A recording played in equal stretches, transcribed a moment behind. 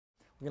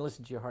I'm going to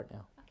listen to your heart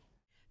now.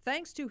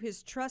 Thanks to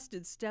his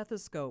trusted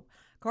stethoscope,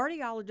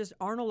 cardiologist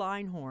Arnold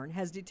Einhorn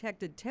has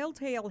detected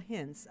telltale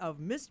hints of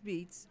missed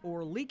beats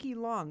or leaky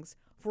lungs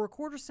for a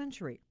quarter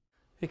century.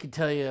 It can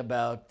tell you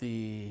about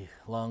the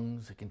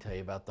lungs, it can tell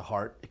you about the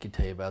heart, it can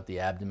tell you about the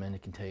abdomen,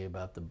 it can tell you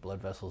about the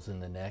blood vessels in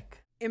the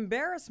neck.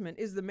 Embarrassment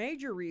is the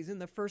major reason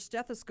the first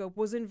stethoscope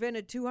was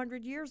invented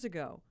 200 years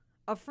ago.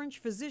 A French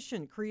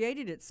physician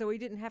created it so he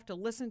didn't have to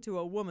listen to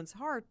a woman's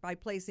heart by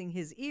placing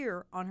his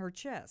ear on her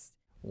chest.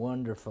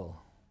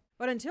 Wonderful.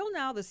 But until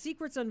now, the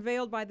secrets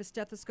unveiled by the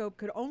stethoscope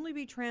could only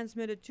be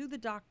transmitted to the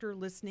doctor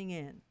listening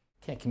in.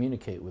 Can't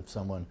communicate with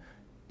someone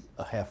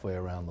halfway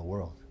around the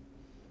world,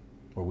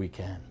 where we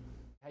can.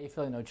 How you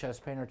feeling? No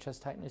chest pain or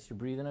chest tightness? You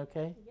breathing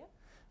okay? Yep.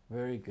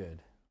 Very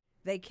good.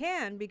 They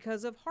can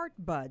because of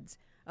Heartbuds,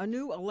 a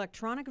new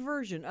electronic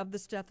version of the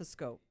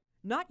stethoscope.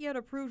 Not yet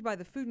approved by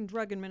the Food and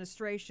Drug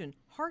Administration,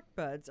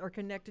 Heartbuds are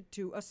connected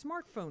to a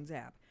smartphone's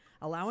app,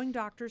 allowing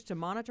doctors to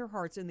monitor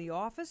hearts in the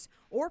office,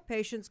 or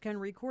patients can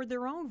record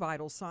their own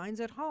vital signs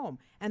at home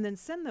and then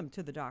send them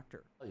to the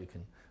doctor. You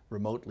can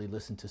remotely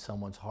listen to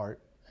someone's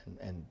heart,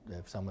 and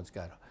if someone's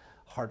got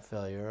heart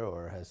failure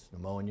or has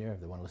pneumonia,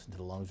 if they want to listen to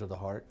the lungs or the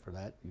heart for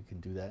that, you can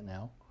do that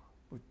now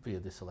via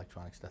this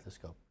electronic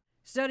stethoscope.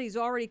 Studies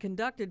already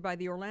conducted by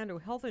the Orlando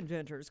health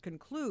inventors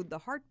conclude the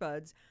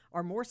Heartbuds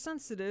are more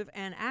sensitive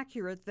and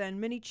accurate than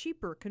many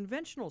cheaper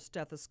conventional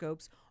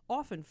stethoscopes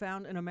often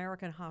found in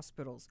American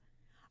hospitals.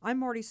 I'm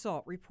Marty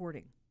Salt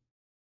reporting.